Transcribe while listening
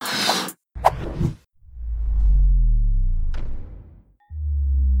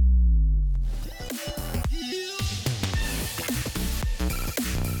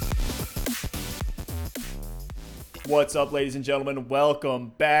What's up, ladies and gentlemen?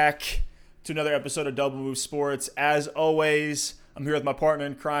 Welcome back to another episode of Double Move Sports. As always, I'm here with my partner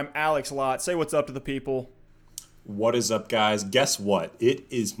in crime, Alex Lott. Say what's up to the people. What is up, guys? Guess what? It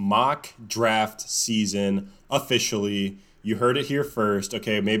is mock draft season officially. You heard it here first.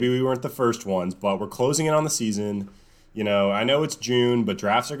 Okay, maybe we weren't the first ones, but we're closing in on the season. You know, I know it's June, but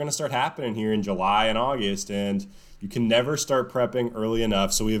drafts are going to start happening here in July and August, and you can never start prepping early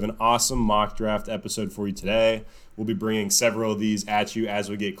enough. So we have an awesome mock draft episode for you today. We'll be bringing several of these at you as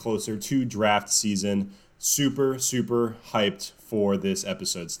we get closer to draft season. Super, super hyped for this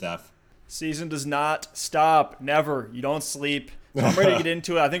episode, Steph. Season does not stop. Never. You don't sleep. So I'm ready to get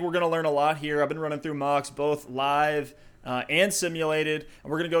into it. I think we're going to learn a lot here. I've been running through mocks, both live and simulated.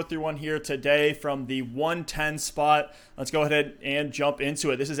 And we're going to go through one here today from the 110 spot. Let's go ahead and jump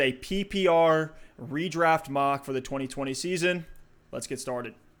into it. This is a PPR redraft mock for the 2020 season. Let's get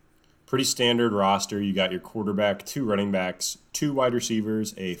started. Pretty standard roster. You got your quarterback, 2 running backs, 2 wide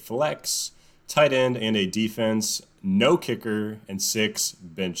receivers, a flex, tight end, and a defense. No kicker, and 6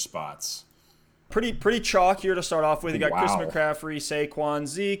 bench spots. Pretty chalk here to start off with. You got Chris Wow. McCaffrey, Saquon,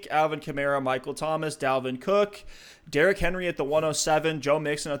 Zeke, Alvin Kamara, Michael Thomas, Dalvin Cook, Derrick Henry at the 107, Joe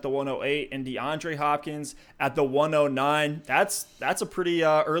Mixon at the 108, and DeAndre Hopkins at the 109. That's a pretty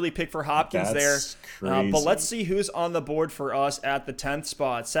early pick for Hopkins That's there. crazy. But let's see who's on the board for us at the 10th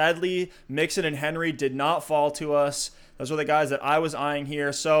spot. Sadly, Mixon and Henry did not fall to us. Those were the guys that I was eyeing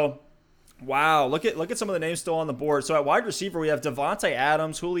here. So wow, look at some of the names still on the board. So at wide receiver, we have Devontae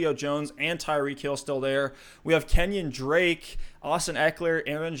Adams, Julio Jones, and Tyreek Hill still there. We have Kenyon Drake, Austin Eckler,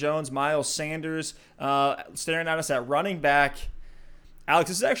 Aaron Jones, Miles Sanders staring at us at running back. Alex,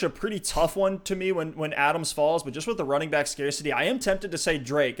 this is actually a pretty tough one to me when Adams falls, but just with the running back scarcity, I am tempted to say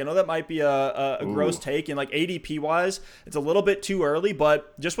Drake. I know that might be a gross take, and like ADP-wise, it's a little bit too early,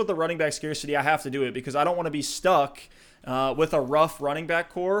 but just with the running back scarcity, I have to do it because I don't want to be stuck with a rough running back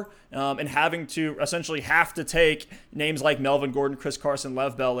core and having to essentially have to take names like Melvin Gordon, Chris Carson,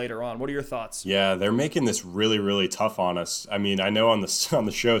 Lev Bell later on. What are your thoughts? Yeah, they're making this really, really tough on us. I mean, I know on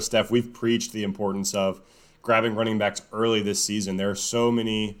the show, Steph, we've preached the importance of grabbing running backs early this season. There are so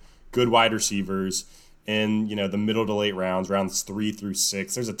many good wide receivers in, the middle to late rounds 3 through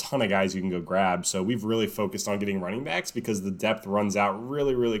 6. There's a ton of guys you can go grab. So we've really focused on getting running backs because the depth runs out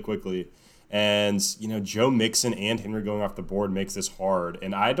really, really quickly. And, Joe Mixon and Henry going off the board makes this hard.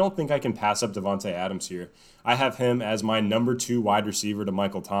 And I don't think I can pass up Devontae Adams here. I have him as my number 2 wide receiver to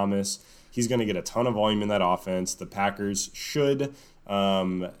Michael Thomas. He's going to get a ton of volume in that offense. The Packers should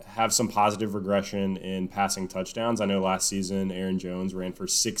have some positive regression in passing touchdowns. I know last season Aaron Jones ran for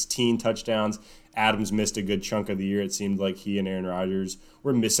 16 touchdowns. Adams missed a good chunk of the year. It seemed like he and Aaron Rodgers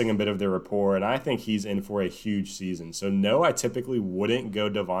were missing a bit of their rapport, and I think he's in for a huge season. So no, I typically wouldn't go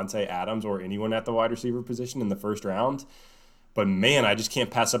Devontae Adams or anyone at the wide receiver position in the first round. But man, I just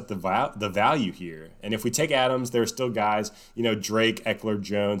can't pass up the value here. And if we take Adams, there are still guys, Drake, Eckler,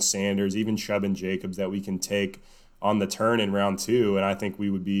 Jones, Sanders, even Chubb and Jacobs that we can take on the turn in round 2, and I think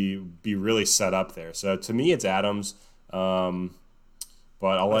we would be really set up there. So to me, it's Adams,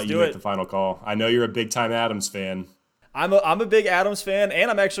 but I'll let you make the final call. I know you're a big-time Adams fan. I'm a big Adams fan,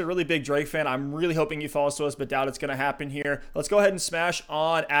 and I'm actually a really big Drake fan. I'm really hoping he falls to us, but doubt it's going to happen here. Let's go ahead and smash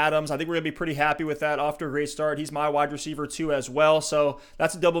on Adams. I think we're going to be pretty happy with that after a great start. He's my wide receiver, too, as well. So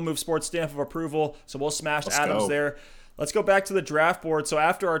that's a Double Move Sports stamp of approval. So we'll smash Adams there. Let's go back to the draft board. So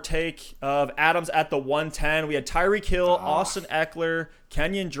after our take of Adams at the 110, we had Tyreek Hill, Austin Eckler,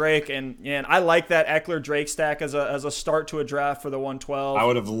 Kenyon Drake, and I like that Eckler-Drake stack as a start to a draft for the 112. I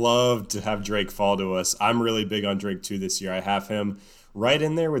would have loved to have Drake fall to us. I'm really big on Drake too this year. I have him right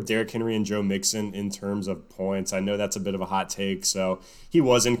in there with Derrick Henry and Joe Mixon in terms of points. I know that's a bit of a hot take, so he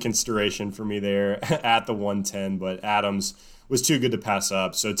was in consideration for me there at the 110, but Adams was too good to pass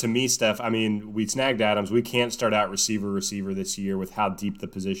up. So to me, Steph, I mean, we snagged Adams. We can't start out receiver this year with how deep the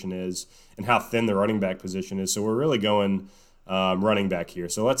position is and how thin the running back position is. So we're really going running back here.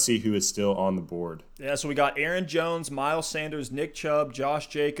 So let's see who is still on the board. Yeah, so we got Aaron Jones, Miles Sanders, Nick Chubb, Josh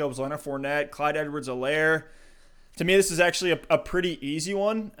Jacobs, Leonard Fournette, Clyde Edwards-Helaire. To me, this is actually a pretty easy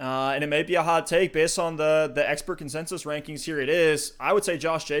one, and it may be a hot take based on the expert consensus rankings here. It is. I would say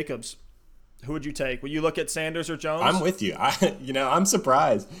Josh Jacobs. Who would you take? Would you look at Sanders or Jones? I'm with you. I'm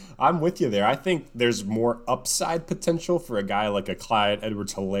surprised. I'm with you there. I think there's more upside potential for a guy like a Clyde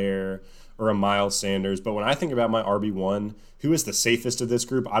Edwards-Helaire or a Miles Sanders. But when I think about my RB1, who is the safest of this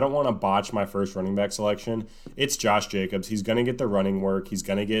group? I don't want to botch my first running back selection. It's Josh Jacobs. He's going to get the running work. He's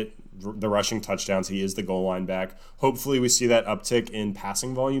going to get the rushing touchdowns. He is the goal line back. Hopefully we see that uptick in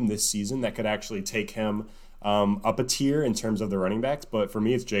passing volume this season that could actually take him up a tier in terms of the running backs. But for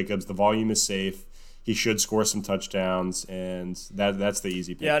me, it's Jacobs. The volume is safe. He should score some touchdowns, and that's the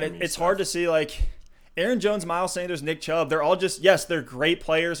easy pick. Yeah, for and me, it's hard to see like Aaron Jones, Miles Sanders, Nick Chubb. They're all just, yes, they're great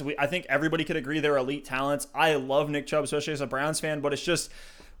players. I think everybody could agree they're elite talents. I love Nick Chubb, especially as a Browns fan, but it's just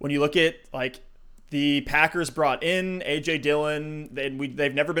when you look at like the Packers brought in A.J. Dillon, and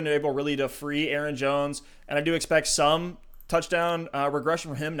they've never been able really to free Aaron Jones, and I do expect some touchdown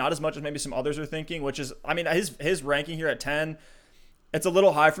regression from him, not as much as maybe some others are thinking, which is, I mean, his ranking here at 10, it's a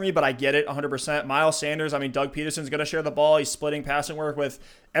little high for me, but I get it 100%. Miles Sanders, I mean, Doug Peterson's going to share the ball. He's splitting passing work with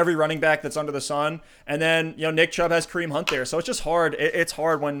every running back that's under the sun. And then, Nick Chubb has Kareem Hunt there. So it's just hard. It's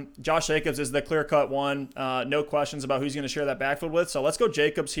hard when Josh Jacobs is the clear-cut one. No questions about who he's going to share that backfield with. So let's go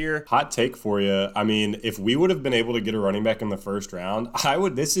Jacobs here. Hot take for you. I mean, if we would have been able to get a running back in the first round,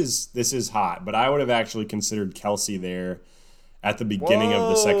 this is hot, but I would have actually considered Kelsey there at the beginning of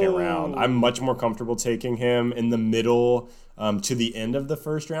the second round. I'm much more comfortable taking him in the middle to the end of the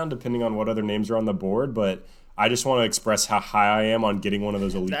first round, depending on what other names are on the board. But I just want to express how high I am on getting one of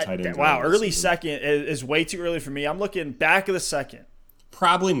those elite tight ends. Wow, early second is way too early for me. I'm looking back of the second.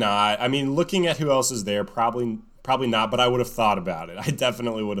 Probably not. I mean, looking at who else is there, probably not, but I would have thought about it. I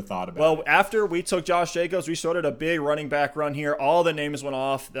definitely would have thought about it. Well, after we took Josh Jacobs, we started a big running back run here. All the names went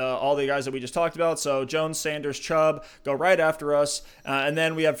off, all the guys that we just talked about. So Jones, Sanders, Chubb go right after us. And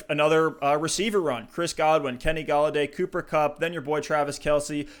then we have another receiver run. Chris Godwin, Kenny Golladay, Cooper Kupp, then your boy Travis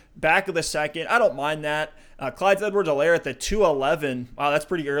Kelce. Back of the second. I don't mind that. Clyde Edwards-Helaire at the 211. Wow, that's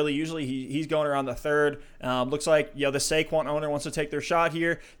pretty early. Usually he's going around the third. Looks like the Saquon owner wants to take their shot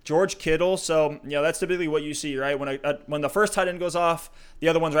here. George Kittle. So that's typically what you see, right? When the first tight end goes off, the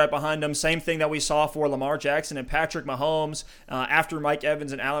other one's right behind him. Same thing that we saw for Lamar Jackson and Patrick Mahomes after Mike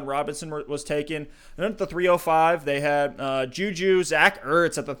Evans and Allen Robinson was taken. And then at the 305, they had Juju, Zach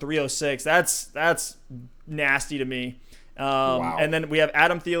Ertz at the 306. That's nasty to me. Wow. And then we have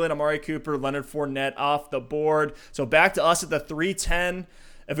Adam Thielen, Amari Cooper, Leonard Fournette off the board. So back to us at the 310.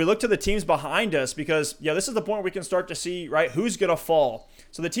 If we look to the teams behind us, because this is the point where we can start to see, right, who's going to fall.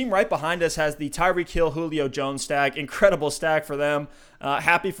 So the team right behind us has the Tyreek Hill, Julio Jones stack. Incredible stack for them.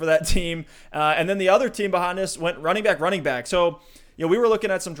 Happy for that team. And then the other team behind us went running back. So, we were looking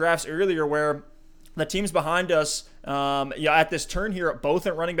at some drafts earlier where the teams behind us, at this turn here, both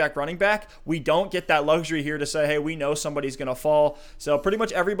at running back, we don't get that luxury here to say, hey, we know somebody's going to fall. So pretty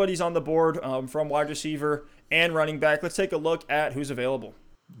much everybody's on the board from wide receiver and running back. Let's take a look at who's available.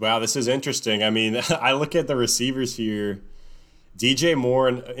 Wow, this is interesting. I mean, I look at the receivers here. DJ Moore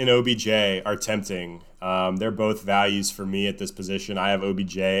and OBJ are tempting. They're both values for me at this position. I have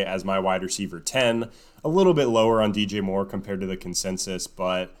OBJ as my wide receiver 10, a little bit lower on DJ Moore compared to the consensus,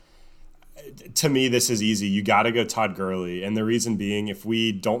 but to me, this is easy. You got to go Todd Gurley. And the reason being, if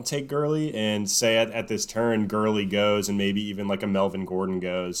we don't take Gurley and say at this turn Gurley goes and maybe even like a Melvin Gordon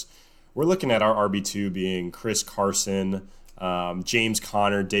goes, we're looking at our RB2 being Chris Carson, James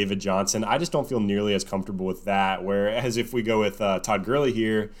Conner, David Johnson. I just don't feel nearly as comfortable with that. Whereas if we go with Todd Gurley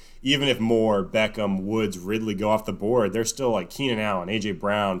here, even if Moore, Beckham, Woods, Ridley go off the board, there's still like Keenan Allen, A.J.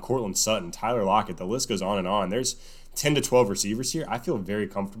 Brown, Cortland Sutton, Tyler Lockett. The list goes on and on. There's 10 to 12 receivers here I feel very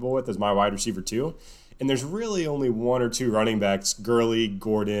comfortable with as my wide receiver 2. And there's really only one or two running backs, Gurley,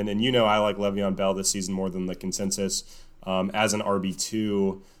 Gordon, and I like Le'Veon Bell this season more than the consensus as an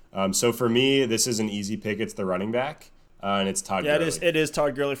RB2. So for me, this is an easy pick. It's the running back. And it's Todd Gurley. Yeah, it is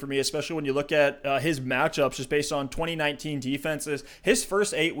Todd Gurley for me, especially when you look at his matchups just based on 2019 defenses. His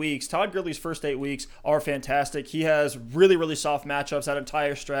first 8 weeks, Todd Gurley's first 8 weeks are fantastic. He has really, really soft matchups that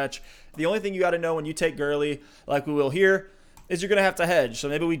entire stretch. The only thing you got to know when you take Gurley, like we will here, is you're going to have to hedge. So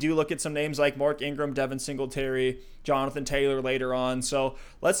maybe we do look at some names like Mark Ingram, Devin Singletary, Jonathan Taylor later on. So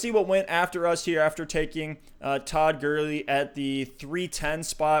let's see what went after us here after taking Todd Gurley at the 310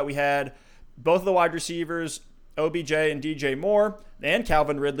 spot. We had both of the wide receivers, OBJ and DJ Moore and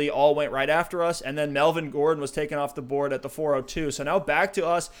Calvin Ridley all went right after us, and then Melvin Gordon was taken off the board at the 402. So now back to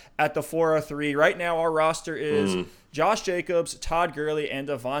us at the 403. Right now our roster is Josh Jacobs, Todd Gurley, and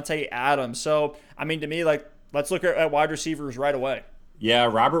Devontae Adams. So, I mean, to me, like, let's look at wide receivers right away. Yeah,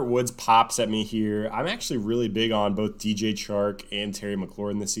 Robert Woods pops at me here. I'm actually really big on both DJ Chark and Terry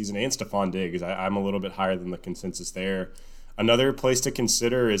McLaurin this season, and Stephon Diggs. I'm a little bit higher than the consensus there. Another place to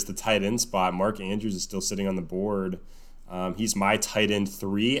consider is the tight end spot. Mark Andrews is still sitting on the board. He's my tight end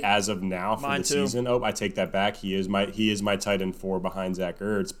 3 as of now for the season. Oh, I take that back. He is my tight end 4 behind Zach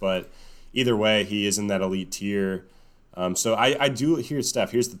Ertz. But either way, he is in that elite tier. So I do. Here's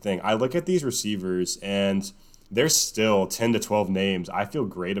Steph. Here's the thing. I look at these receivers, and there's still 10 to 12 names I feel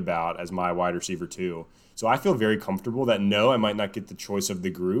great about as my wide receiver 2. So I feel very comfortable that, no, I might not get the choice of the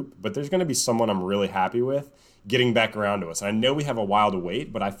group, but there's going to be someone I'm really happy with. getting back around to us. And I know we have a while to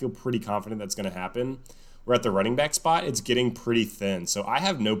wait, but I feel pretty confident that's going to happen. We're at the running back spot. It's getting pretty thin. So I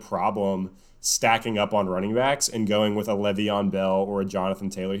have no problem stacking up on running backs and going with a Le'Veon Bell or a Jonathan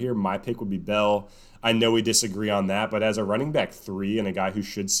Taylor here. My pick would be Bell. I know we disagree on that, but as a running back 3 and a guy who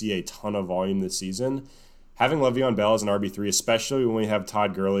should see a ton of volume this season, having Le'Veon Bell as an RB3, especially when we have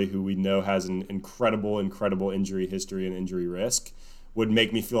Todd Gurley, who we know has an incredible injury history and injury risk, would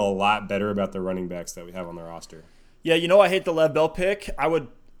make me feel a lot better about the running backs that we have on the roster. Yeah, I hate the Lev Bell pick. I would,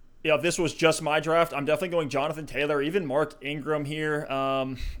 if this was just my draft, I'm definitely going Jonathan Taylor, even Mark Ingram here.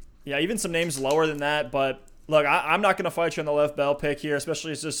 Even some names lower than that, but look, I'm not going to fight you on the Lev Bell pick here,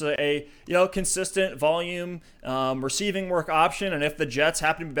 especially as just a consistent volume receiving work option, and if the Jets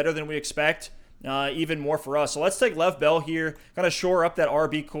happen to be better than we expect, even more for us. So let's take Lev Bell here, kind of shore up that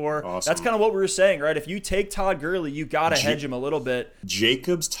RB core. Awesome. That's kind of what we were saying, right? If you take Todd Gurley, you got to hedge him a little bit.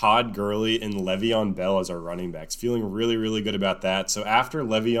 Jacobs, Todd Gurley, and Le'Veon Bell as our running backs. Feeling really, really good about that. So after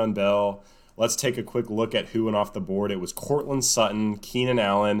Le'Veon Bell, let's take a quick look at who went off the board. It was Cortland Sutton, Keenan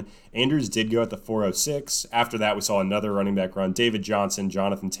Allen. Andrews did go at the 406. After that, we saw another running back run. David Johnson,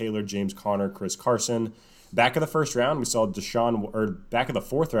 Jonathan Taylor, James Conner, Chris Carson. Back of the first round, we saw back of the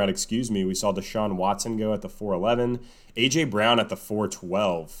fourth round, we saw Deshaun Watson go at the 411, A.J. Brown at the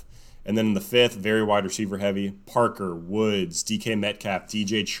 412. And then in the fifth, very wide receiver heavy, Parker, Woods, DK Metcalf,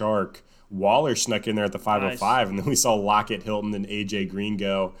 DJ Chark. Waller snuck in there at the 505, nice. And then we saw Lockett, Hilton, and A.J. Green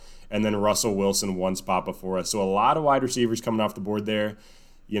go, and then Russell Wilson one spot before us. So a lot of wide receivers coming off the board there.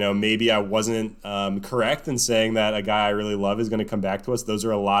 Maybe I wasn't correct in saying that a guy I really love is going to come back to us. Those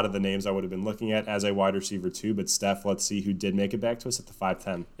are a lot of the names I would have been looking at as a wide receiver too. But Steph, let's see who did make it back to us at the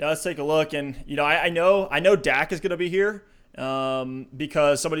 510. Yeah, let's take a look. And I know Dak is going to be here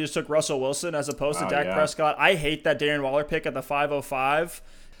because somebody just took Russell Wilson as opposed to Dak Prescott. I hate that Darren Waller pick at the 505.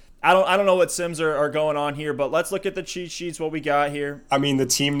 I don't know what Sims are going on here, but let's look at the cheat sheets, what we got here. I mean, the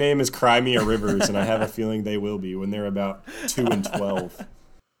team name is Crimea Rivers, and I have a feeling they will be when they're about 2-12.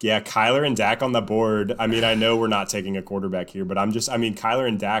 Yeah, Kyler and Dak on the board. I mean, I know we're not taking a quarterback here, but Kyler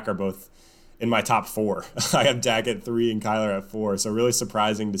and Dak are both in my top 4. I have Dak at 3 and Kyler at 4, so really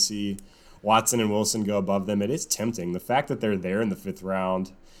surprising to see Watson and Wilson go above them. It is tempting. The fact that they're there in the 5th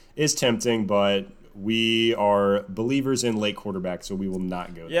round is tempting, but we are believers in late quarterbacks, so we will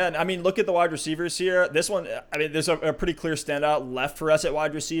not go there. Yeah, I mean, look at the wide receivers here. This one, there's a pretty clear standout left for us at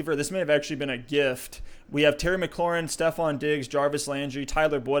wide receiver. This may have actually been a gift. We have Terry McLaurin, Stephon Diggs, Jarvis Landry,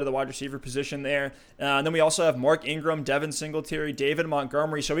 Tyler Boyd at the wide receiver position there. And then we also have Mark Ingram, Devin Singletary, David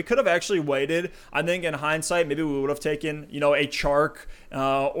Montgomery. So we could have actually waited. I think in hindsight, maybe we would have taken, a Chark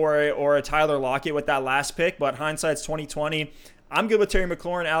or a Tyler Lockett with that last pick. But hindsight's 2020. I'm good with Terry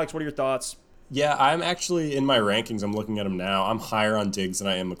McLaurin. Alex, what are your thoughts? Yeah, I'm actually, in my rankings, I'm looking at him now. I'm higher on Diggs than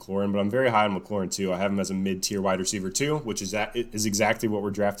I am McLaurin, but I'm very high on McLaurin too. I have him as a mid-tier wide receiver too, which is exactly what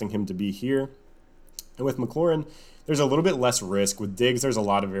we're drafting him to be here. And with McLaurin, there's a little bit less risk. With Diggs, there's a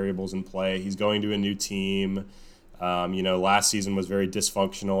lot of variables in play. He's going to a new team. Last season was very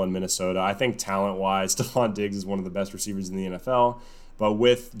dysfunctional in Minnesota. I think talent-wise, Stephon Diggs is one of the best receivers in the NFL. But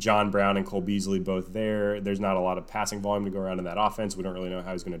with John Brown and Cole Beasley both there's not a lot of passing volume to go around in that offense. We don't really know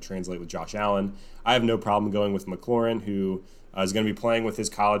how he's going to translate with Josh Allen. I have no problem going with McLaurin, who is going to be playing with his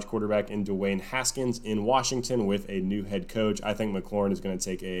college quarterback in Dwayne Haskins in Washington with a new head coach. I think McLaurin is going to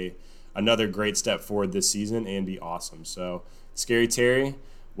take another great step forward this season and be awesome. So, Scary Terry,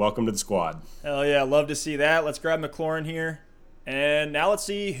 welcome to the squad. Hell yeah, love to see that. Let's grab McLaurin here. And now let's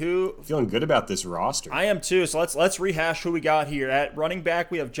see who. Feeling good about this roster. I am too. So let's rehash who we got here. At running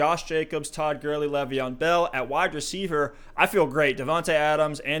back, we have Josh Jacobs, Todd Gurley, Le'Veon Bell. At wide receiver, I feel great. Devontae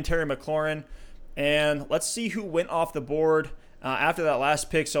Adams and Terry McLaurin. And let's see who went off the board after that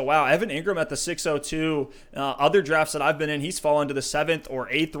last pick. So, wow, Evan Ingram at the 602. Other drafts that I've been in, he's fallen to the 7th or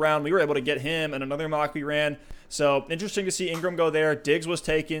 8th round. We were able to get him in another mock we ran. So, interesting to see Ingram go there. Diggs was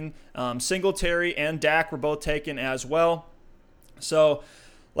taken. Singletary and Dak were both taken as well. So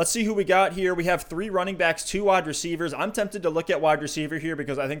let's see who we got here. We have 3 running backs, 2 wide receivers. I'm tempted to look at wide receiver here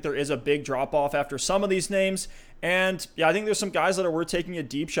because I think there is a big drop-off after some of these names. And, yeah, I think there's some guys that are worth taking a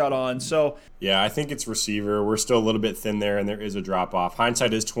deep shot on. So yeah, I think it's receiver. We're still a little bit thin there, and there is a drop-off.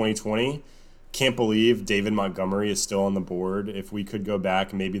 Hindsight is 2020. Can't believe David Montgomery is still on the board. If we could go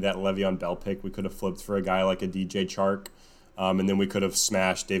back, maybe that Le'Veon Bell pick, we could have flipped for a guy like a DJ Chark, and then we could have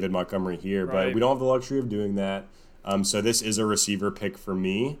smashed David Montgomery here. Right. But we don't have the luxury of doing that. So this is a receiver pick for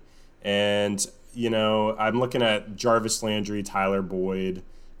me. And, I'm looking at Jarvis Landry, Tyler Boyd,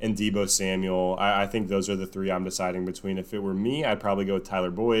 and Deebo Samuel. I think those are the 3 I'm deciding between. If it were me, I'd probably go with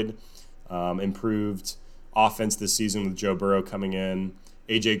Tyler Boyd. Improved offense this season with Joe Burrow coming in.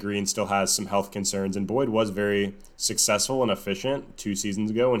 AJ Green still has some health concerns, and Boyd was very successful and efficient 2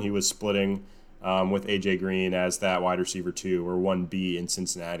 seasons ago when he was splitting with AJ Green as that wide receiver 2 or 1B in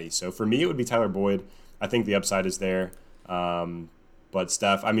Cincinnati. So for me, it would be Tyler Boyd. I think the upside is there. But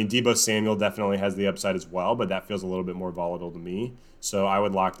Steph, I mean, Deebo Samuel definitely has the upside as well, but that feels a little bit more volatile to me. So I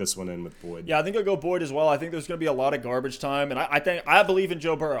would lock this one in with Boyd. Yeah, I think I'll go Boyd as well. I think there's going to be a lot of garbage time, and I believe in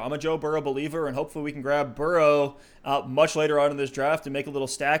Joe Burrow. I'm a Joe Burrow believer, and hopefully we can grab Burrow much later on in this draft and make a little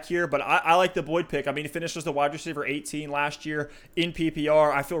stack here. But I like the Boyd pick. I mean, he finished as the wide receiver 18 last year in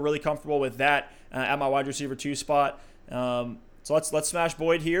PPR. I feel really comfortable with that at my wide receiver 2 spot. So let's smash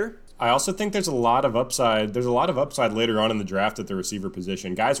Boyd here. I also think there's a lot of upside. There's a lot of upside later on in the draft at the receiver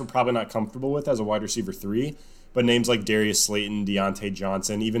position. Guys we're probably not comfortable with as a wide receiver 3, but names like Darius Slayton, Deontay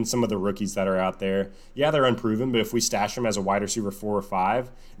Johnson, even some of the rookies that are out there, yeah, they're unproven, but if we stash them as a wide receiver 4 or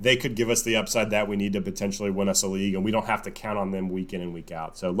 5, they could give us the upside that we need to potentially win us a league, and we don't have to count on them week in and week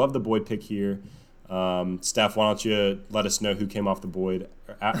out. So love the Boyd pick here. Steph, why don't you let us know who came off the Boyd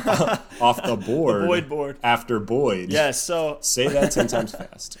off the board, the Boyd board after Boyd? Yes, so say that 10 times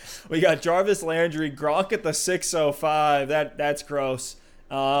fast. We got Jarvis Landry, Gronk at the 605. That's gross.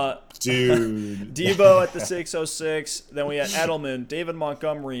 Dude. Deebo at the 606. Then we had Edelman, David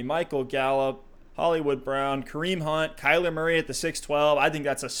Montgomery, Michael Gallup, Hollywood Brown, Kareem Hunt, Kyler Murray at the 612. I think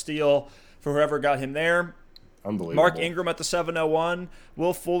that's a steal for whoever got him there. Unbelievable. Mark Ingram at the 701.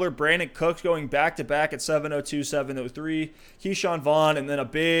 Will Fuller, Brandon Cooks going back-to-back at 702, 703. Keyshawn Vaughn, and then a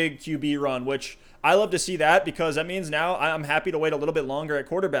big QB run, which I love to see that because that means now I'm happy to wait a little bit longer at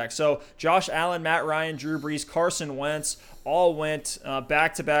quarterback. So Josh Allen, Matt Ryan, Drew Brees, Carson Wentz all went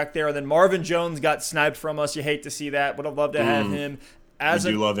back-to-back there. And then Marvin Jones got sniped from us. You hate to see that. Would have loved to have him. I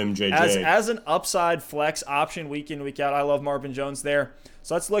do love him, JJ. As an upside flex option week in, week out, I love Marvin Jones there.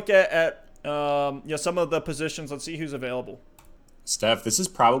 So let's look at some of the positions. Let's see who's available. Steph, this is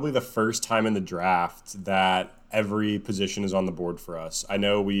probably the first time in the draft that every position is on the board for us. I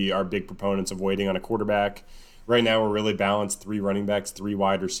know we are big proponents of waiting on a quarterback. Right now, we're really balanced: 3 running backs, 3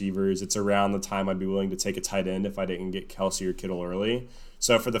 wide receivers. It's around the time I'd be willing to take a tight end if I didn't get Kelsey or Kittle early.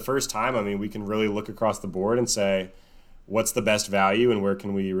 So for the first time, I mean, we can really look across the board and say, what's the best value and where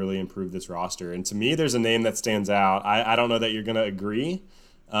can we really improve this roster? And to me, there's a name that stands out. I don't know that you're going to agree,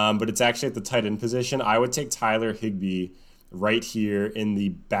 but it's actually at the tight end position. I would take Tyler Higbee right here in the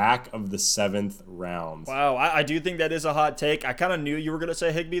back of the 7th round. Wow, I do think that is a hot take. I kind of knew you were going to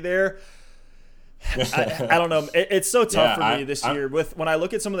say Higbee there. I don't know. It's so tough for me this year. When I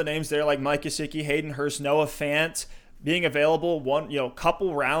look at some of the names there, like Mike Gesicki, Hayden Hurst, Noah Fant, being available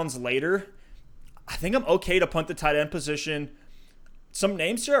couple rounds later, I think I'm okay to punt the tight end position. Some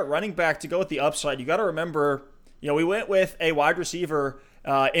names here at running back to go with the upside. You got to remember, we went with a wide receiver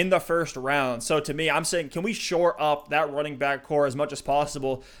in the first round. So to me, I'm saying, can we shore up that running back core as much as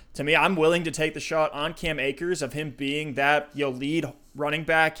possible? To me, I'm willing to take the shot on Cam Akers of him being that lead running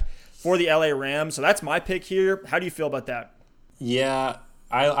back for the LA Rams. So that's my pick here. How do you feel about that? Yeah,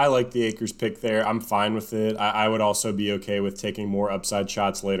 I like the Akers pick there. I'm fine with it. I would also be okay with taking more upside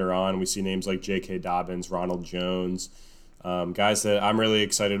shots later on. We see names like J.K. Dobbins, Ronald Jones, guys that I'm really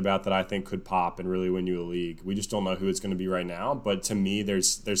excited about that I think could pop and really win you a league. We just don't know who it's going to be right now. But to me,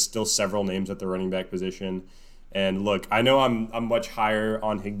 there's still several names at the running back position. And look, I know I'm much higher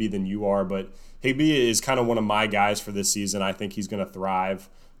on Higbee than you are, but Higbee is kind of one of my guys for this season. I think he's going to thrive.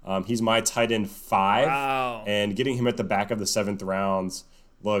 He's my tight end 5. Wow. And getting him at the back of the 7th rounds.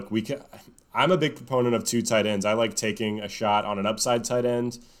 Look, I'm a big proponent of 2 tight ends. I like taking a shot on an upside tight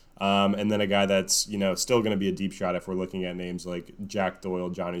end, and then a guy that's still going to be a deep shot if we're looking at names like Jack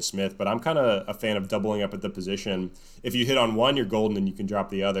Doyle, Johnny Smith. But I'm kind of a fan of doubling up at the position. If you hit on one, you're golden and you can drop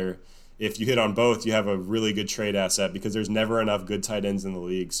the other. If you hit on both, you have a really good trade asset because there's never enough good tight ends in the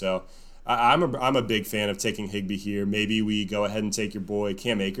league. So I'm a big fan of taking Higbee here. Maybe we go ahead and take your boy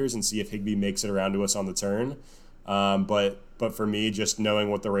Cam Akers and see if Higbee makes it around to us on the turn. But for me, just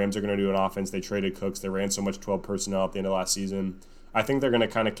knowing what the Rams are going to do in offense, they traded Cooks. They ran so much 12 personnel at the end of last season. I think they're going to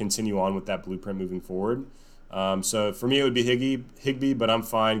kind of continue on with that blueprint moving forward. So for me, it would be Higbee, but I'm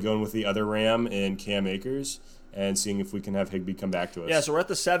fine going with the other Ram and Cam Akers and seeing if we can have Higbee come back to us. Yeah, so we're at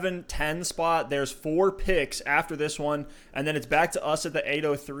the 7-10 spot. There's 4 picks after this one, and then it's back to us at the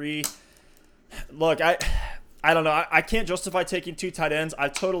 803. Look, I don't know. I can't justify taking 2 tight ends. I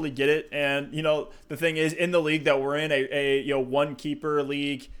totally get it. And, the thing is, in the league that we're in, a one keeper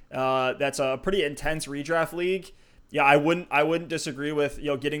league, that's a pretty intense redraft league. Yeah, I wouldn't disagree with,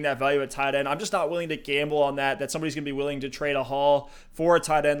 getting that value at tight end. I'm just not willing to gamble on that somebody's going to be willing to trade a haul for a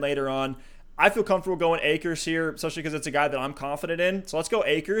tight end later on. I feel comfortable going Akers here, especially because it's a guy that I'm confident in. So let's go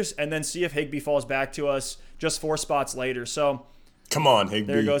Akers and then see if Higbee falls back to us just 4 spots later. So Come on,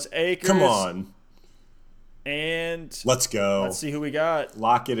 Higbee. There goes Akers. Come on. And let's go. Let's see who we got.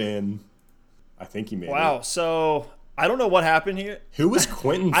 Lock it in. I think he made it. Wow. So I don't know what happened here. Who was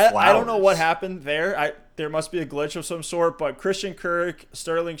Quentin Flowers? I don't know what happened there. There must be a glitch of some sort, but Christian Kirk,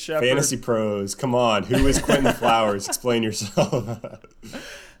 Sterling Shepard. Fantasy Pros, come on. Who is Quentin Flowers? Explain yourself.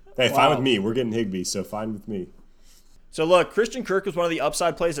 Hey, Wow. fine with me. We're getting Higbee, so fine with me. So look, Christian Kirk was one of the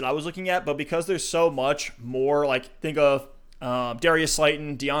upside plays that I was looking at, but because there's so much more, like think of Darius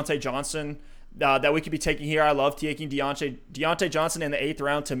Slayton, Deontay Johnson, that we could be taking here. I love taking Deontay Johnson in the 8th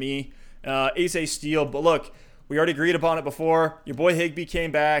round. To me, is a steal. But look, we already agreed upon it before. Your boy Higbee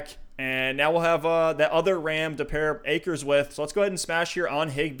came back, and now we'll have that other Ram to pair Akers with. So let's go ahead and smash here on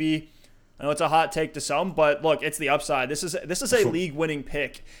Higbee. I know it's a hot take to some, but look, it's the upside. This is a league-winning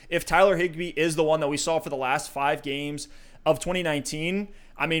pick. If Tyler Higbee is the one that we saw for the last 5 games of 2019,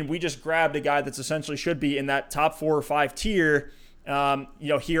 I mean, we just grabbed a guy that's essentially should be in that top 4 or 5 tier,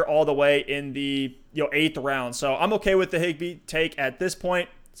 here all the way in the 8th round. So I'm okay with the Higbee take at this point.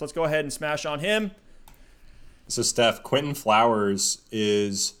 So let's go ahead and smash on him. So, Steph, Quentin Flowers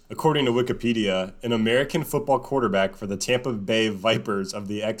is, according to Wikipedia, an American football quarterback for the Tampa Bay Vipers of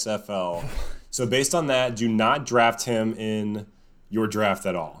the XFL. So, based on that, do not draft him in your draft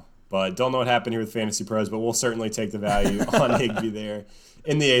at all. But don't know what happened here with Fantasy Pros, but we'll certainly take the value on Higbee there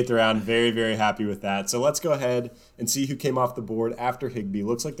in the 8th round. Very, very happy with that. So, let's go ahead and see who came off the board after Higbee.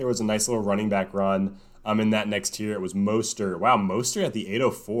 Looks like there was a nice little running back run. In that next tier, it was Mostert. Wow, Mostert at the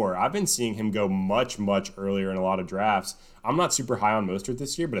 804. I've been seeing him go much, much earlier in a lot of drafts. I'm not super high on Mostert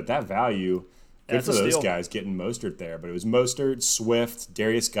this year, but at that value, good for those guys getting Mostert there. But it was Mostert, Swift,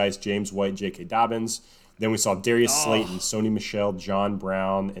 Darius Geis, James White, J.K. Dobbins. Then we saw Darius Slayton, Sony Michel, John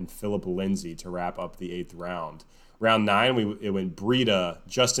Brown, and Philip Lindsay to wrap up the 8th round. Round 9, it went Breida,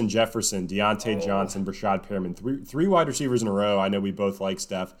 Justin Jefferson, Deontay Johnson, Brashad Perriman. Three wide receivers in a row. I know we both like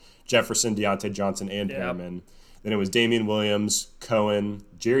Steph. Jefferson, Deontay Johnson, and Perriman. Then it was Damian Williams, Cohen,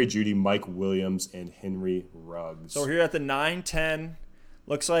 Jerry Jeudy, Mike Williams, and Henry Ruggs. So we're here at the 9-10.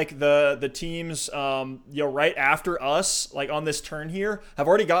 Looks like the teams, right after us, like on this turn here, have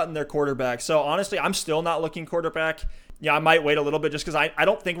already gotten their quarterback. So honestly, I'm still not looking quarterback. Yeah, I might wait a little bit just because I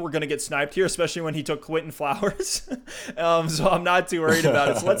don't think we're going to get sniped here, especially when he took Quentin Flowers. So I'm not too worried about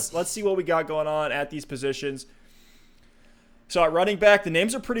it. So let's see what we got going on at these positions. So at running back, the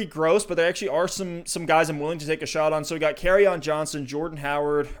names are pretty gross, but there actually are some guys I'm willing to take a shot on. So we got Kerryon Johnson, Jordan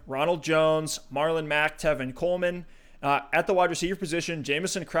Howard, Ronald Jones, Marlon Mack, Tevin Coleman. At the wide receiver position,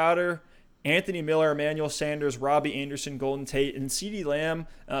 Jamison Crowder, Anthony Miller, Emmanuel Sanders, Robbie Anderson, Golden Tate, and CeeDee Lamb,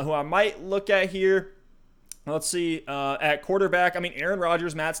 who I might look at here. Let's see. At quarterback, I mean, Aaron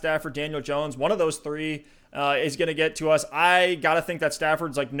Rodgers, Matt Stafford, Daniel Jones. One of those 3 is going to get to us. I got to think that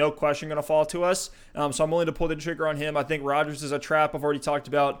Stafford's like no question going to fall to us. So I'm willing to pull the trigger on him. I think Rodgers is a trap. I've already talked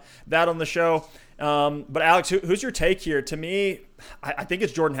about that on the show. But Alex, who's your take here? To me, I think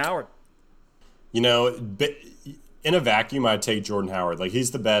it's Jordan Howard. In a vacuum, I'd take Jordan Howard. Like, he's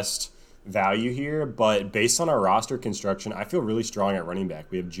the best value here. But based on our roster construction, I feel really strong at running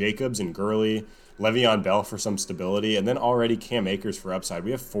back. We have Jacobs and Gurley, Le'Veon Bell for some stability, and then already Cam Akers for upside.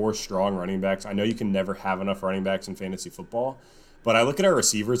 We have 4 strong running backs. I know you can never have enough running backs in fantasy football, but I look at our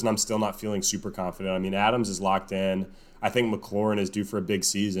receivers and I'm still not feeling super confident. I mean, Adams is locked in. I think McLaurin is due for a big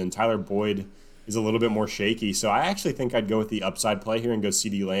season. Tyler Boyd is a little bit more shaky. So I actually think I'd go with the upside play here and go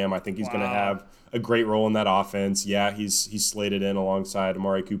CeeDee Lamb. I think he's going to have a great role in that offense. Yeah, he's slated in alongside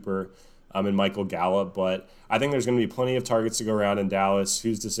Amari Cooper and Michael Gallup, but I think there's going to be plenty of targets to go around in Dallas.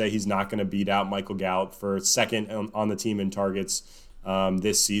 Who's to say he's not going to beat out Michael Gallup for second on the team in targets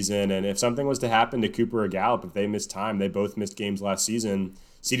this season? And if something was to happen to Cooper or Gallup, if they miss time, they both missed games last season,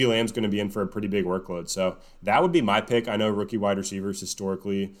 CeeDee Lamb's going to be in for a pretty big workload. So that would be my pick. I know rookie wide receivers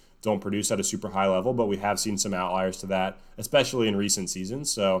historically don't produce at a super high level, but we have seen some outliers to that, especially in recent seasons.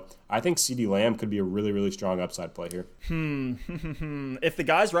 So I think CeeDee Lamb could be a really, really strong upside play here. If the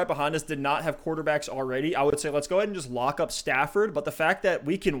guys right behind us did not have quarterbacks already, I would say let's go ahead and just lock up Stafford. But the fact that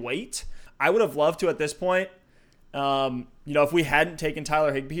we can wait, I would have loved to at this point. If we hadn't taken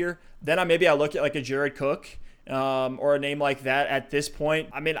Tyler Higbee here, then I look at like a Jared Cook. Or a name like that at this point.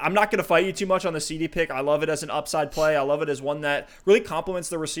 I mean, I'm not going to fight you too much on the CD pick. I love it as an upside play. I love it as one that really complements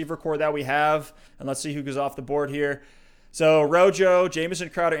the receiver core that we have. And let's see who goes off the board here. So Rojo, Jamison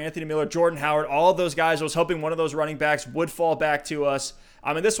Crowder, Anthony Miller, Jordan Howard, all of those guys, I was hoping one of those running backs would fall back to us.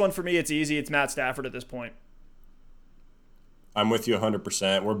 I mean, this one for me, it's easy. It's Matt Stafford at this point. I'm with you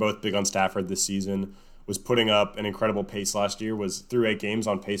 100%. We're both big on Stafford this season. Was putting up an incredible pace last year, was through 8 games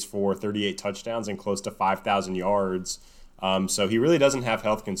on pace for 38 touchdowns and close to 5,000 yards. So he really doesn't have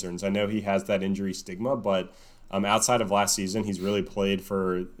health concerns. I know he has that injury stigma, but Outside of last season, he's really played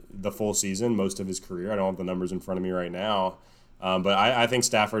for the full season most of his career. I don't have the numbers in front of me right now. But I think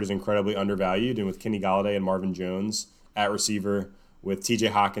Stafford is incredibly undervalued. And with Kenny Golladay and Marvin Jones at receiver, with TJ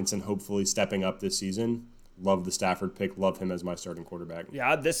Hawkinson hopefully stepping up this season, love the Stafford pick. Love him as my starting quarterback.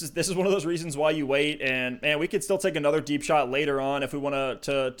 Yeah, this is one of those reasons why you wait. And, man, we could still take another deep shot later on if we want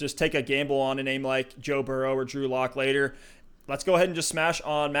to just take a gamble on a name like Joe Burrow or Drew Lock later. Let's go ahead and just smash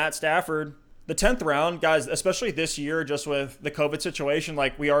on Matt Stafford. The 10th round, guys, especially this year, just with the COVID situation,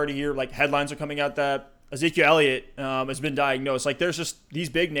 like we already hear, like headlines are coming out that Ezekiel Elliott has been diagnosed. Like there's just these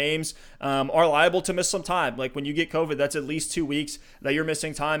big names are liable to miss some time. Like when you get COVID, that's at least 2 weeks that you're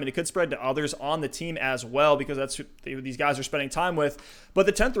missing time, and it could spread to others on the team as well because that's who these guys are spending time with. But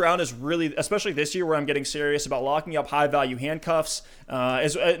the 10th round is really, especially this year where I'm getting serious about locking up high-value handcuffs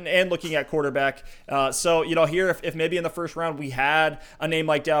and looking at quarterback. So, here, if maybe in the first round we had a name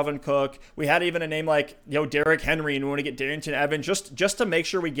like Dalvin Cook, we had even a name like, Derrick Henry, and we want to get Darrington Evans just to make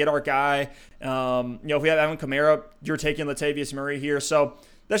sure we get our guy. If we have Evan Kamara, you're taking Latavius Murray here. So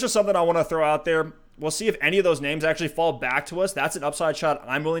that's just something I want to throw out there. We'll see if any of those names actually fall back to us. That's an upside shot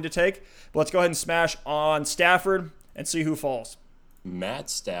I'm willing to take. But let's go ahead and smash on Stafford and see who falls. Matt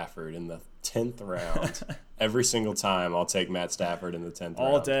Stafford in the 10th round. Every single time I'll take Matt Stafford in the 10th round.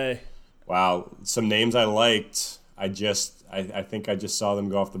 All day. Wow. Some names I liked. I think I just saw them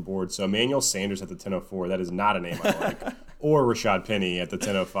go off the board. So Emmanuel Sanders at the 10:04. That is not a name I like. Or Rashad Penny at the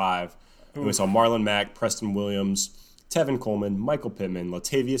 10:05. We saw Marlon Mack, Preston Williams, Tevin Coleman, Michael Pittman,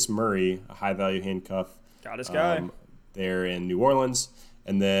 Latavius Murray, a high-value handcuff. Got his guy. There in New Orleans.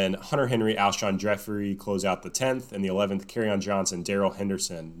 And then Hunter Henry, Alshon Jeffrey close out the 10th. And the 11th, Kerryon Johnson, Darrell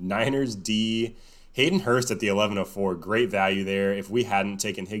Henderson. Niners D, Hayden Hurst at the 11:04. Great value there. If we hadn't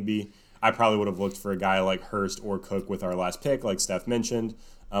taken Higbee, I probably would have looked for a guy like Hurst or Cook with our last pick, like Steph mentioned.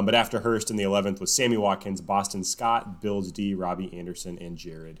 But after Hurst in the 11th was Sammy Watkins, Boston Scott, Bills D, Robbie Anderson, and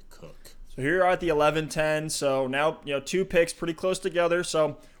Jared Cook. So here you are at the 11-10. So now, 2 picks pretty close together.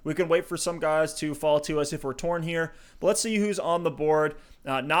 So we can wait for some guys to fall to us if we're torn here. But let's see who's on the board.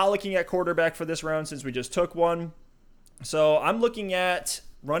 Not looking at quarterback for this round since we just took one. So I'm looking at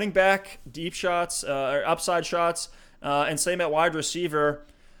running back, deep shots, or upside shots, and same at wide receiver.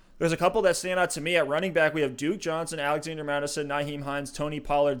 There's a couple that stand out to me. At running back, we have Duke Johnson, Alexander Madison, Nyheim Hines, Tony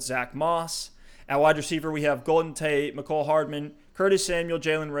Pollard, Zach Moss. At wide receiver, we have Golden Tate, Mecole Hardman, Curtis Samuel,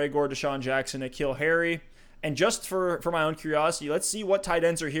 Jalen Reagor, Deshaun Jackson, N'Keal Harry. And just for my own curiosity, let's see what tight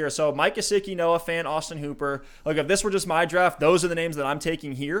ends are here. So Mike Gesicki, Noah Fant, Austin Hooper. Look, if this were just my draft, those are the names that I'm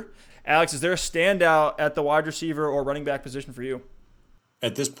taking here. Alex, is there a standout at the wide receiver or running back position for you?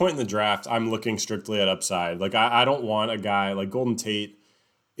 At this point in the draft, I'm looking strictly at upside. Like I don't want a guy like Golden Tate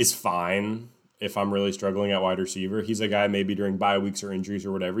is fine if I'm really struggling at wide receiver. He's a guy maybe during bye weeks or injuries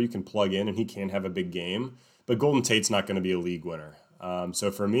or whatever you can plug in and he can have a big game. But Golden Tate's not going to be a league winner. So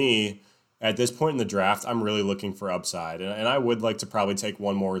for me, at this point in the draft, I'm really looking for upside. And I would like to probably take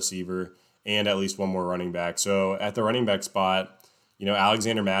one more receiver and at least one more running back. So at the running back spot,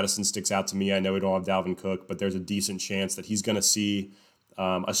 Alexander Madison sticks out to me. I know we don't have Dalvin Cook, but there's a decent chance that he's going to see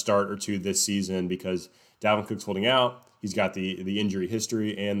a start or two this season because Dalvin Cook's holding out. He's got the injury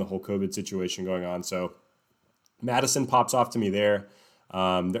history and the whole COVID situation going on. So Madison pops off to me there.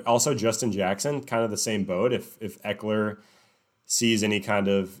 Also, Justin Jackson, kind of the same boat. If Eckler sees any kind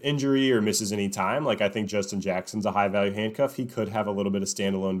of injury or misses any time, like I think Justin Jackson's a high-value handcuff. He could have a little bit of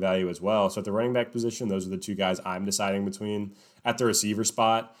standalone value as well. So at the running back position, those are the 2 guys I'm deciding between. At the receiver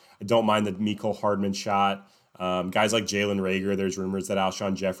spot, I don't mind the Mecole Hardman shot. Guys like Jalen Reagor, there's rumors that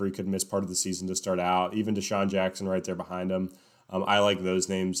Alshon Jeffrey could miss part of the season to start out. Even Deshaun Jackson right there behind him. I like those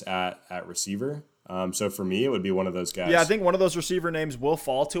names at receiver. So for me, it would be one of those guys. Yeah, I think one of those receiver names will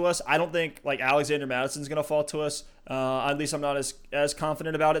fall to us. I don't think like Alexander Madison's going to fall to us. At least I'm not as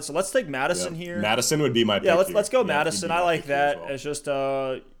confident about it. So let's take Madison here. Madison would be my pick. Yeah, let's go Madison. I like that as just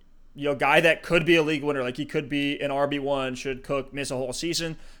guy that could be a league winner. Like he could be an RB1 should Cook miss a whole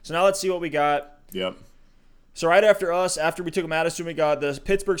season. So now let's see what we got. Yep. So right after us, after we took Madison, we got the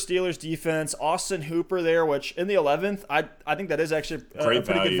Pittsburgh Steelers defense, Austin Hooper there, which in the 11th, I think that is actually a pretty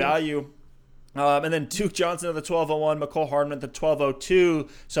good value. And then Duke Johnson at the 12:01, Mecole Hardman at the 12:02.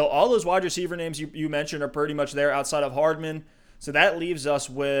 So all those wide receiver names you mentioned are pretty much there outside of Hardman. So that leaves us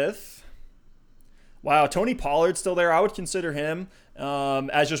with, Tony Pollard's still there. I would consider him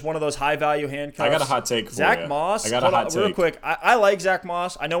as just one of those high-value handcuffs. I got a hot take for Zach you. Moss. I got a hot take. Real quick, I like Zach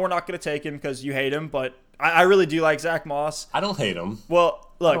Moss. I know we're not going to take him because you hate him, but I really do like Zach Moss. I don't hate him.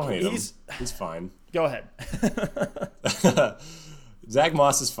 Well, look, he's fine. Go ahead. Zach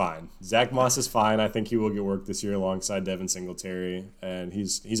Moss is fine. Zach Moss is fine. I think he will get work this year alongside Devin Singletary, and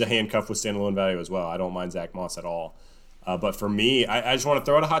he's a handcuff with standalone value as well. I don't mind Zach Moss at all. But for me, I just want to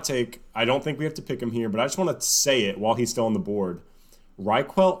throw out a hot take. I don't think we have to pick him here, but I just want to say it while he's still on the board.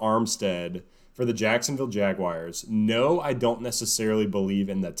 Ryquell Armstead for the Jacksonville Jaguars. No, I don't necessarily believe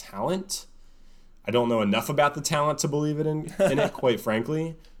in the talent. I don't know enough about the talent to believe in it, quite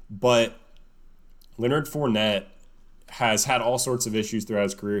frankly. But Leonard Fournette has had all sorts of issues throughout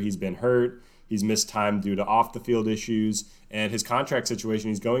his career. He's been hurt. He's missed time due to off-the-field issues. And his contract situation,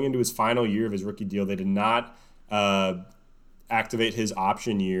 he's going into his final year of his rookie deal. They did not activate his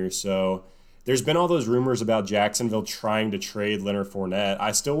option year. So there's been all those rumors about Jacksonville trying to trade Leonard Fournette.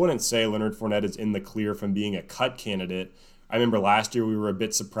 I still wouldn't say Leonard Fournette is in the clear from being a cut candidate. I remember last year we were a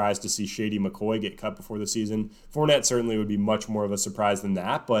bit surprised to see Shady McCoy get cut before the season. Fournette certainly would be much more of a surprise than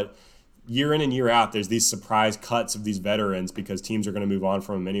that, but year in and year out, there's these surprise cuts of these veterans because teams are going to move on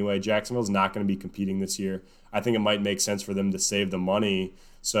from them anyway. Jacksonville's not going to be competing this year. I think it might make sense for them to save the money.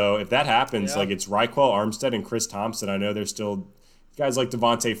 So if that happens, like it's Ryquell Armstead and Chris Thompson. I know there's still guys like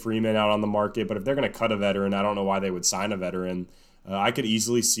Devontae Freeman out on the market, but if they're going to cut a veteran, I don't know why they would sign a veteran. I could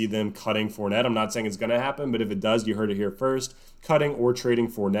easily see them cutting Fournette. I'm not saying it's going to happen, but if it does, you heard it here first. Cutting or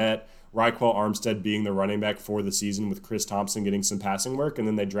trading Fournette, Ryquell Armstead being the running back for the season with Chris Thompson getting some passing work, and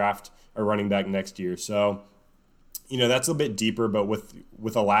then they draft a running back next year. So, that's a bit deeper, but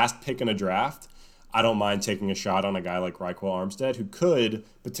with a last pick in a draft, I don't mind taking a shot on a guy like Ryquell Armstead, who could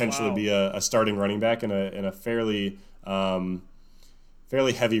potentially be a starting running back in a fairly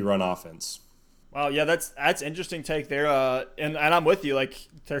heavy run offense. Wow, yeah, that's interesting take there, and I'm with you. Like,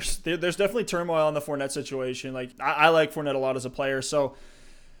 there's definitely turmoil in the Fournette situation. Like, I like Fournette a lot as a player. So,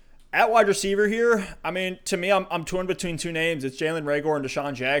 at wide receiver here, I mean, to me, I'm torn between two names. It's Jalen Reagor and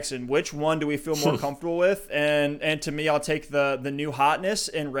Deshaun Jackson. Which one do we feel more comfortable with? And to me, I'll take the new hotness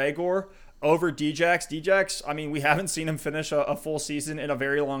in Reagor over Djax. Djax, I mean, we haven't seen him finish a full season in a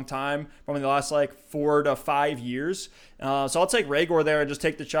very long time, probably the last 4 to 5 years. So I'll take Reagor there and just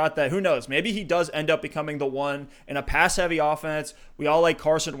take the shot that, who knows, maybe he does end up becoming the one in a pass-heavy offense. We all like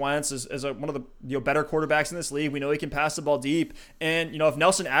Carson Wentz as one of the better quarterbacks in this league. We know he can pass the ball deep. And, if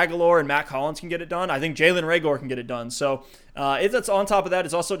Nelson Aguilar and Matt Collins can get it done, I think Jalen Reagor can get it done. So if that's on top of that,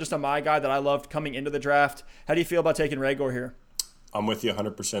 it's also just my guy that I loved coming into the draft. How do you feel about taking Reagor here? I'm with you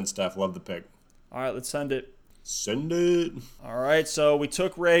 100%, Steph. Love the pick. All right, let's send it. Send it. All right, so we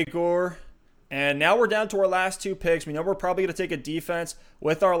took Reagor, and now we're down to our last two picks. We know we're probably going to take a defense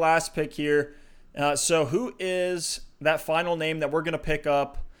with our last pick here. So who is that final name that we're going to pick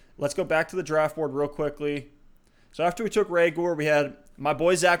up? Let's go back to the draft board real quickly. So after we took Reagor, we had my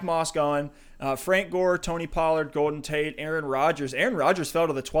boy Zach Moss going, Frank Gore, Tony Pollard, Golden Tate, Aaron Rodgers. Aaron Rodgers fell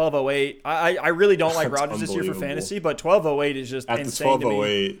to the 1208. I really don't like Rodgers this year for fantasy, but 1208 is just insane to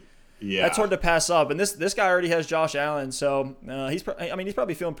me. Yeah, that's hard to pass up. And this guy already has Josh Allen, so he's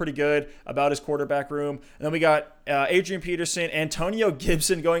probably feeling pretty good about his quarterback room. And then we got Adrian Peterson, Antonio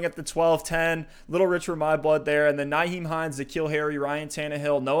Gibson going at the 12-10, little rich for my blood there. And then Nyheim Hines, N'Keal Harry, Ryan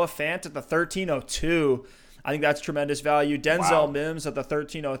Tannehill, Noah Fant at the 1302. I think that's tremendous value. Denzel Mims at the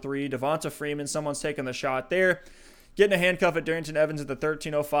 1303. Devonta Freeman, someone's taking the shot there. Getting a handcuff at Darrington Evans at the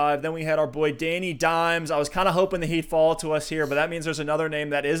 1305. Then we had our boy Danny Dimes. I was kind of hoping that he'd fall to us here, but that means there's another name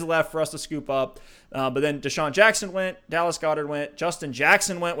that is left for us to scoop up. But then Deshaun Jackson went, Dallas Goedert went, Justin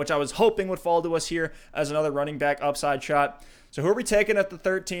Jackson went, which I was hoping would fall to us here as another running back upside shot. So who are we taking at the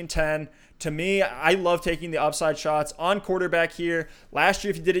 13-10? To me, I love taking the upside shots on quarterback here. Last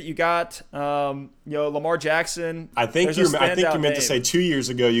year, if you did it, you got Lamar Jackson. I think you meant to say 2 years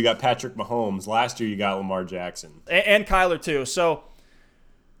ago you got Patrick Mahomes. Last year you got Lamar Jackson and Kyler too. So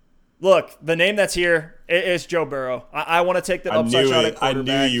look, the name that's here is Joe Burrow. I want to take the upside shot at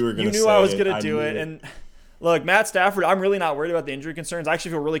quarterback. I knew you were going to say it. You knew I was going to do it. And look, Matt Stafford, I'm really not worried about the injury concerns. I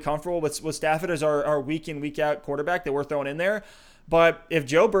actually feel really comfortable with Stafford as our week in, week out quarterback that we're throwing in there. But if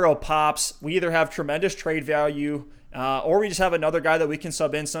Joe Burrow pops, we either have tremendous trade value or we just have another guy that we can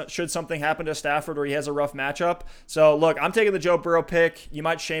sub in should something happen to Stafford or he has a rough matchup. So, look, I'm taking the Joe Burrow pick. You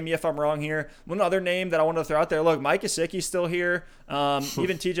might shame me if I'm wrong here. One other name that I want to throw out there, look, Mike Gesicki's still here.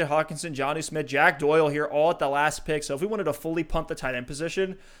 Even TJ Hawkinson, Johnny Smith, Jack Doyle here, all at the last pick. So if we wanted to fully punt the tight end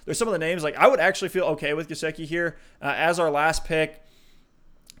position, there's some of the names. Like, I would actually feel okay with Gesicki here as our last pick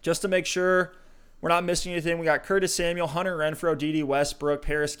just to make sure we're not missing anything. We got Curtis Samuel, Hunter Renfrow, D.D. Westbrook,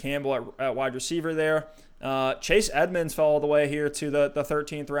 Paris Campbell at wide receiver there. Chase Edmonds fell all the way here to the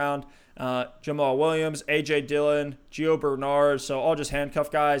 13th round. Jamal Williams, A.J. Dillon, Gio Bernard. So all just handcuff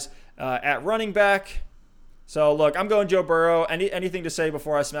guys at running back. So, look, I'm going Joe Burrow. Anything to say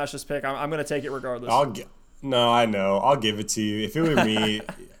before I smash this pick? I'm going to take it regardless. No, I know. I'll give it to you. If it were me,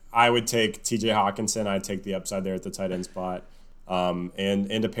 I would take T.J. Hawkinson. I'd take the upside there at the tight end spot.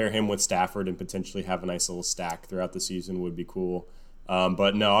 And to pair him with Stafford and potentially have a nice little stack throughout the season would be cool.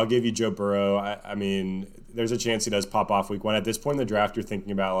 But no, I'll give you Joe Burrow. I mean, there's a chance he does pop off week one. At this point in the draft, you're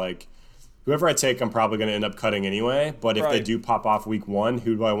thinking about, like, whoever I take, I'm probably going to end up cutting anyway. But if they do pop off week one,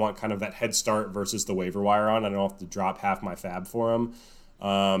 who do I want kind of that head start versus the waiver wire on? I don't have to drop half my fab for him.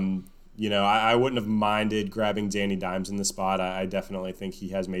 I wouldn't have minded grabbing Danny Dimes in the spot. I definitely think he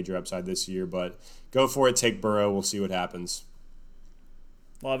has major upside this year. But go for it. Take Burrow. We'll see what happens.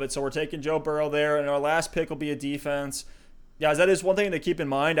 Love it. So we're taking Joe Burrow there. And our last pick will be a defense. Guys, that is one thing to keep in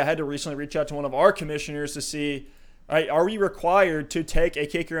mind. I had to recently reach out to one of our commissioners to see, are we required to take a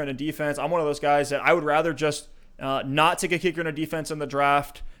kicker and a defense? I'm one of those guys that I would rather just not take a kicker and a defense in the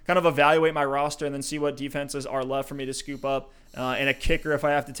draft, kind of evaluate my roster and then see what defenses are left for me to scoop up, and a kicker if I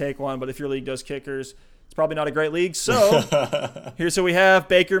have to take one. But if your league does kickers, it's probably not a great league. So here's who we have.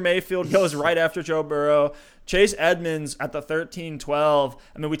 Baker Mayfield goes right after Joe Burrow. Chase Edmonds at the 13-12.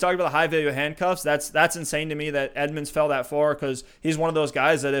 I mean, we talked about the high value handcuffs. That's insane to me that Edmonds fell that far, because he's one of those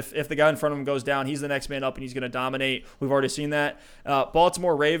guys that if the guy in front of him goes down, he's the next man up and he's going to dominate. We've already seen that.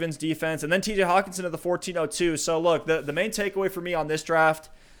 Baltimore Ravens defense, and then TJ Hawkinson at the 14-02. So look, the main takeaway for me on this draft,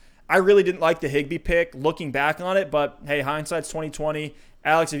 I really didn't like the Higbee pick looking back on it, but hey, hindsight's 2020.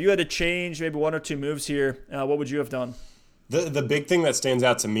 Alex, if you had to change maybe one or two moves here, what would you have done? The big thing that stands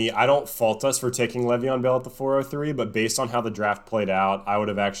out to me, I don't fault us for taking Le'Veon Bell at the 403, but based on how the draft played out, I would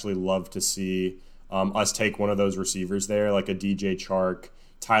have actually loved to see us take one of those receivers there, like a DJ Chark,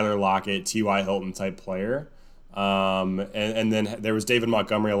 Tyler Lockett, T.Y. Hilton type player. And then there was David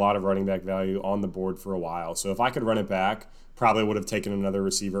Montgomery, a lot of running back value on the board for a while. So if I could run it back, probably would have taken another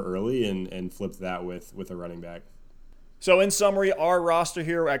receiver early and flipped that with a running back. So in summary, our roster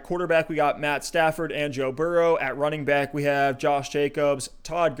here at quarterback, we got Matt Stafford and Joe Burrow. At running back, we have Josh Jacobs,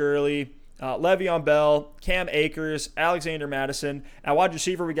 Todd Gurley, Le'Veon Bell, Cam Akers, Alexander Madison. At wide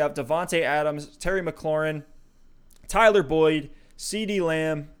receiver, we got Devontae Adams, Terry McLaurin, Tyler Boyd, CeeDee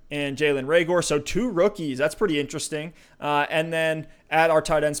Lamb, and Jalen Reagor. So 2 rookies. That's pretty interesting. And then at our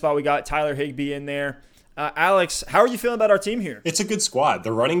tight end spot, we got Tyler Higbee in there. Alex, how are you feeling about our team here? It's a good squad.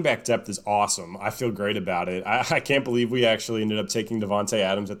 The running back depth is awesome. I feel great about it. I can't believe we actually ended up taking Devontae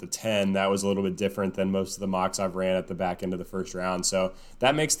Adams at the 10. That was a little bit different than most of the mocks I've ran at the back end of the first round. So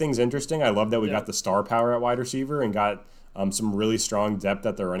that makes things interesting. I love that we got the star power at wide receiver and got some really strong depth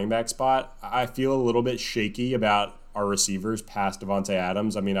at the running back spot. I feel a little bit shaky about our receivers past Devontae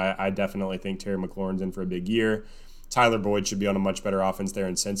Adams. I mean, I definitely think Terry McLaurin's in for a big year. Tyler Boyd should be on a much better offense there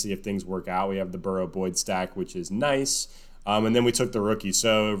in Cincy if things work out. We have the Burrow-Boyd stack, which is nice. And then we took the rookie.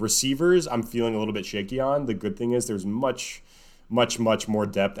 So receivers, I'm feeling a little bit shaky on. The good thing is there's much more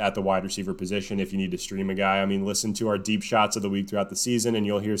depth at the wide receiver position if you need to stream a guy. I mean, listen to our deep shots of the week throughout the season, and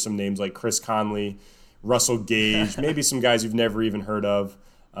you'll hear some names like Chris Conley, Russell Gage, maybe some guys you've never even heard of.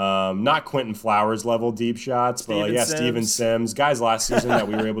 Not Quentin Flowers level deep shots, but Steven Sims, guys last season that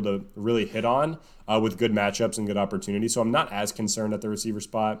we were able to really hit on with good matchups and good opportunities. So I'm not as concerned at the receiver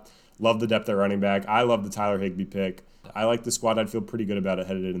spot. Love the depth at running back. I love the Tyler Higbee pick. I like the squad. I'd feel pretty good about it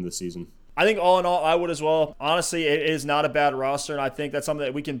headed into the season. I think all in all, I would as well. Honestly, it is not a bad roster, and I think that's something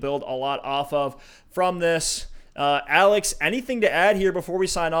that we can build a lot off of from this. Alex, anything to add here before we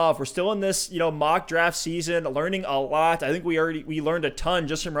sign off? We're still in this, mock draft season, learning a lot. I think we learned a ton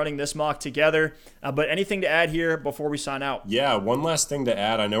just from running this mock together. But anything to add here before we sign out? Yeah, one last thing to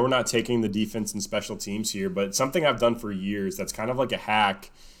add. I know we're not taking the defense and special teams here, but something I've done for years that's kind of like a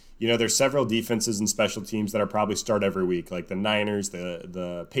hack. There's several defenses and special teams that are probably start every week, like the Niners,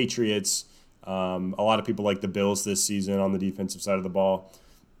 the Patriots. A lot of people like the Bills this season on the defensive side of the ball.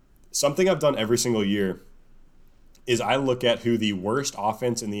 Something I've done every single year is I look at who the worst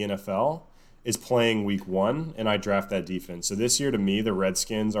offense in the NFL is playing week one, and I draft that defense. So this year, to me, the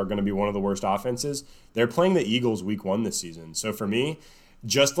Redskins are going to be one of the worst offenses. They're playing the Eagles week one this season. So for me,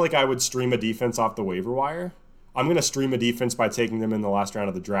 just like I would stream a defense off the waiver wire, I'm going to stream a defense by taking them in the last round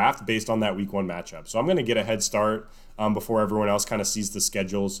of the draft based on that week one matchup. So I'm going to get a head start before everyone else kind of sees the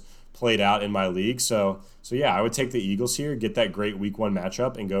schedules played out in my league. So yeah, I would take the Eagles here, get that great week one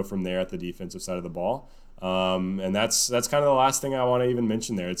matchup, and go from there at the defensive side of the ball. And that's kind of the last thing I want to even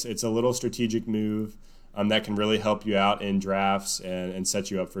mention there. It's a little strategic move that can really help you out in drafts and set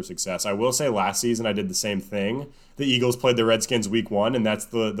you up for success. I will say last season I did the same thing. The Eagles played the Redskins week one, and that's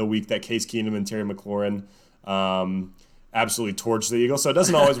the week that Case Keenum and Terry McLaurin absolutely torched the Eagles. So it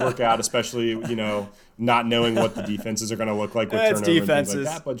doesn't always work out, especially, not knowing what the defenses are going to look like with turnover and things like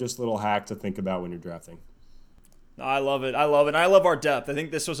that, but just a little hack to think about when you're drafting. I love it. I love it. And I love our depth. I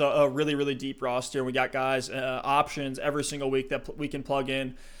think this was a really, really deep roster. We got guys, options every single week that we can plug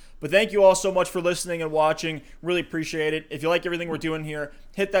in. But thank you all so much for listening and watching. Really appreciate it. If you like everything we're doing here,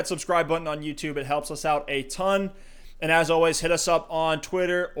 hit that subscribe button on YouTube. It helps us out a ton. And as always, hit us up on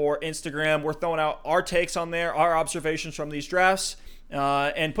Twitter or Instagram. We're throwing out our takes on there, our observations from these drafts,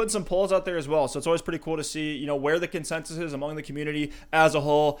 and putting some polls out there as well. So it's always pretty cool to see, where the consensus is among the community as a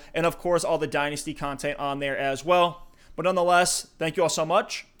whole. And of course, all the Dynasty content on there as well. But nonetheless, thank you all so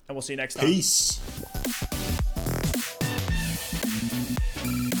much, and we'll see you next time. Peace.